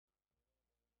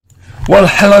Well,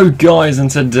 hello guys, and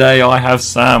today I have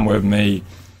Sam with me.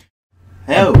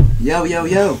 Yo, yo, yo,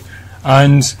 yo.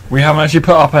 And we haven't actually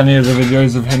put up any of the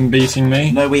videos of him beating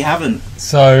me. No, we haven't.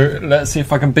 So, let's see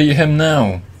if I can beat him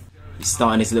now. He's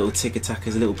starting his little tick-attack,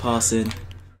 his little passing.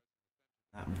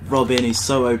 That Robin is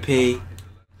so OP.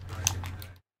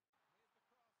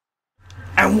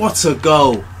 And what a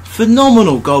goal!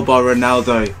 Phenomenal goal by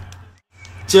Ronaldo.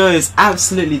 Joe is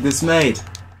absolutely dismayed.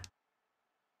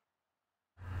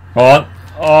 What?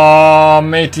 Oh,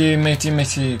 matey,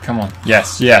 come on.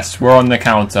 Yes, we're on the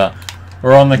counter.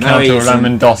 We're on the counter with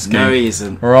Lewandowski. No, he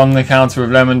isn't. We're on the counter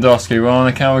with Lewandowski. We're on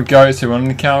the counter with Goetze. We're on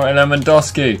the counter with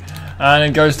Lewandowski. And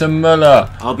it goes to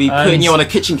Müller. I'll be putting you on a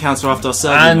kitchen counter after I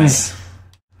serve you, mate.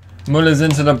 Müller's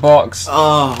into the box.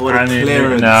 Oh, what a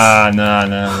clearance.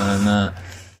 Nah.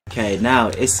 Okay, now,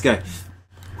 let's go.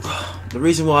 The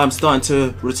reason why I'm starting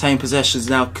to retain possessions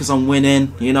now, because I'm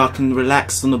winning. You know, I can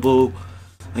relax on the ball.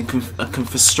 And I can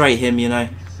frustrate him, you know.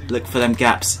 Look for them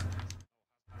gaps.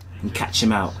 And catch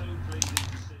him out.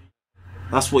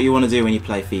 That's what you want to do when you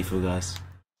play FIFA, guys.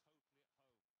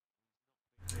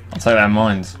 I'll take that in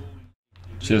mind.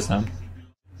 Cheers, Sam.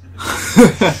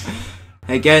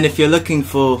 Again, if you're looking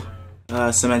for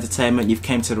some entertainment, you've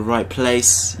came to the right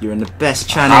place. You're in the best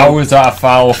channel. How was that a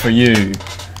foul for you?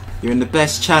 You're in the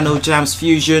best channel, Jams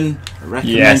Fusion. I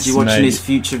recommend you watching his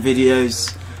future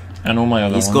videos. And all my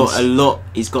other ones.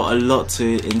 He's got a lot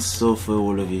to in store for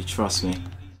all of you, trust me.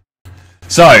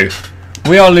 So,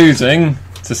 we are losing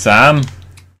to Sam.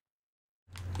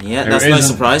 Yeah, that's no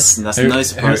surprise.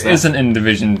 Who isn't in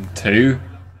Division 2.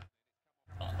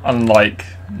 Unlike...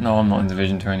 No, I'm not in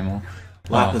Division 2 anymore.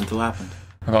 What happened?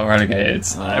 I got relegated.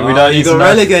 We don't need to know.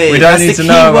 Relegated. That's the key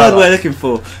word we're looking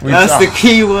for. That's the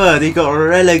key word. He got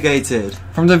relegated.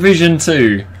 From Division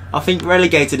 2. I think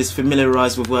relegated is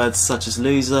familiarised with words such as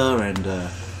loser, and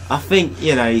I think,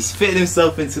 you know, he's fitting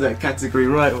himself into that category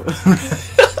right.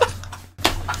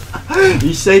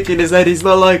 He's shaking his head, he's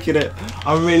not liking it.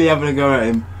 I'm really having a go at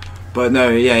him. But no,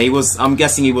 yeah, I'm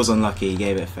guessing he was unlucky, he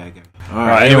gave it a fair go.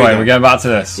 Alright, anyway, we're going back to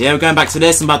this. Yeah, we're going back to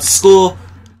this, I'm about to score.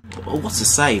 Oh, what's a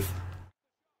save?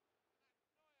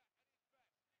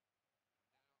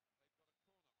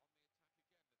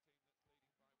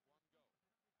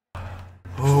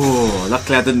 Oh,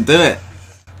 luckily I didn't do it.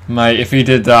 Mate, if he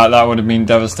did that, that would have been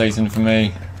devastating for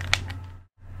me.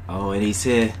 Oh, and he's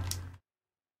here.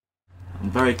 I'm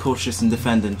very cautious in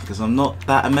defending because I'm not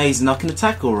that amazing. I can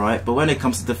attack alright, but when it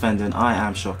comes to defending, I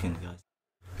am shocking, guys.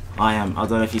 I am. I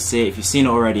don't know if you see it. If you've seen it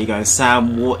already, you're going,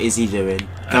 Sam, what is he doing?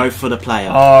 Go for the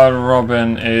player. Oh,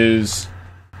 Robin is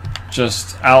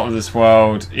just out of this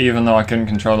world. Even though I couldn't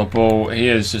control the ball, he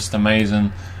is just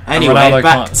amazing. Anyway,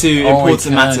 back to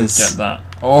important matters. Get that.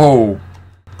 Oh.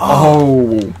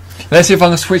 Let's see if I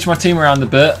can switch my team around a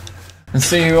bit and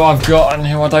see who I've got and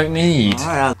who I don't need.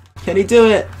 Alright, can he do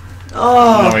it?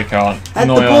 Oh, no, he can't. At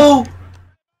the ball.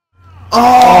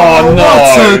 Oh, no,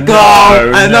 what a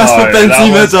goal! And that's what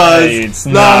Benzema That's does.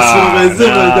 That's what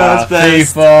Benzema does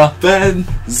best.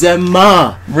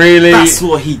 Benzema. Really? That's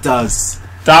what he does.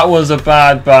 That was a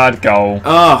bad goal.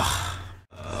 Oh,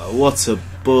 what a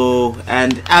ball!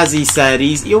 And as he said,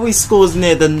 he always scores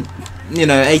near the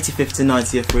 85th to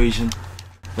 90th region,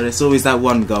 but it's always that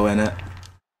one goal in it.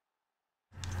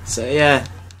 So yeah,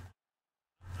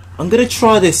 I'm gonna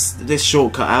try this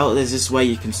shortcut out. There's this way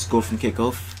you can score from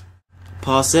kickoff.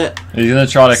 Pass it. He's gonna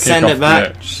try to send kick it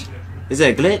back. Glitch. Is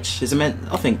it a glitch? Is it meant?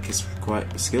 I think it's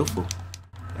quite skillful.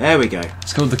 There we go.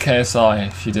 It's called the KSI.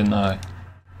 If you didn't know,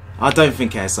 I don't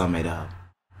think KSI made it up.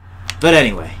 But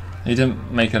anyway, he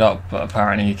didn't make it up, but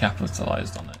apparently he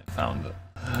capitalised on it. Found it.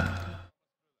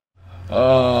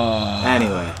 Oh.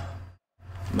 Anyway,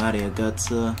 Mario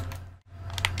Götze,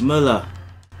 Müller.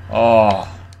 Oh,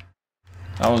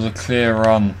 that was a clear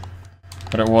run,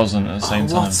 but it wasn't at the same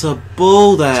time. What a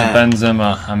ball there! To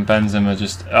Benzema, and Benzema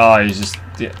just he's just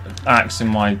acts in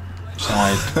my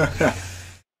side.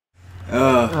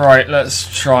 Right,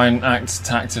 let's try and act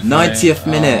tactically. 90th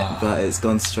minute, but it's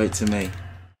gone straight to me.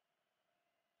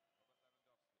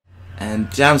 And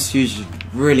Jams Fusion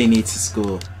really needs to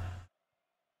score.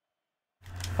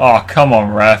 Oh, come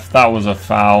on, ref. That was a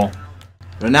foul.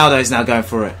 Ronaldo's now going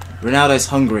for it. Ronaldo's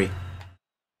hungry.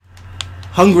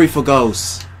 Hungry for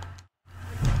goals.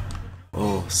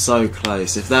 Oh, so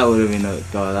close. If that would have been a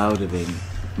goal, that would have been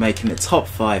making it top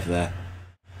 5 there.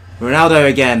 Ronaldo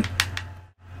again.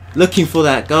 Looking for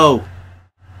that goal.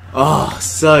 Oh,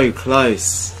 so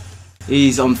close.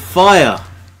 He's on fire.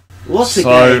 What a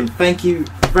game. Thank you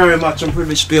very much. I'm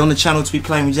privileged to be on the channel to be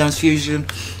playing with Jams Fusion.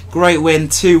 Great win,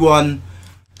 2-1.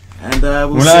 And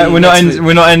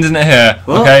we're not ending it here.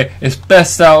 What? Okay, it's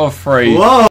best out of 3. Whoa.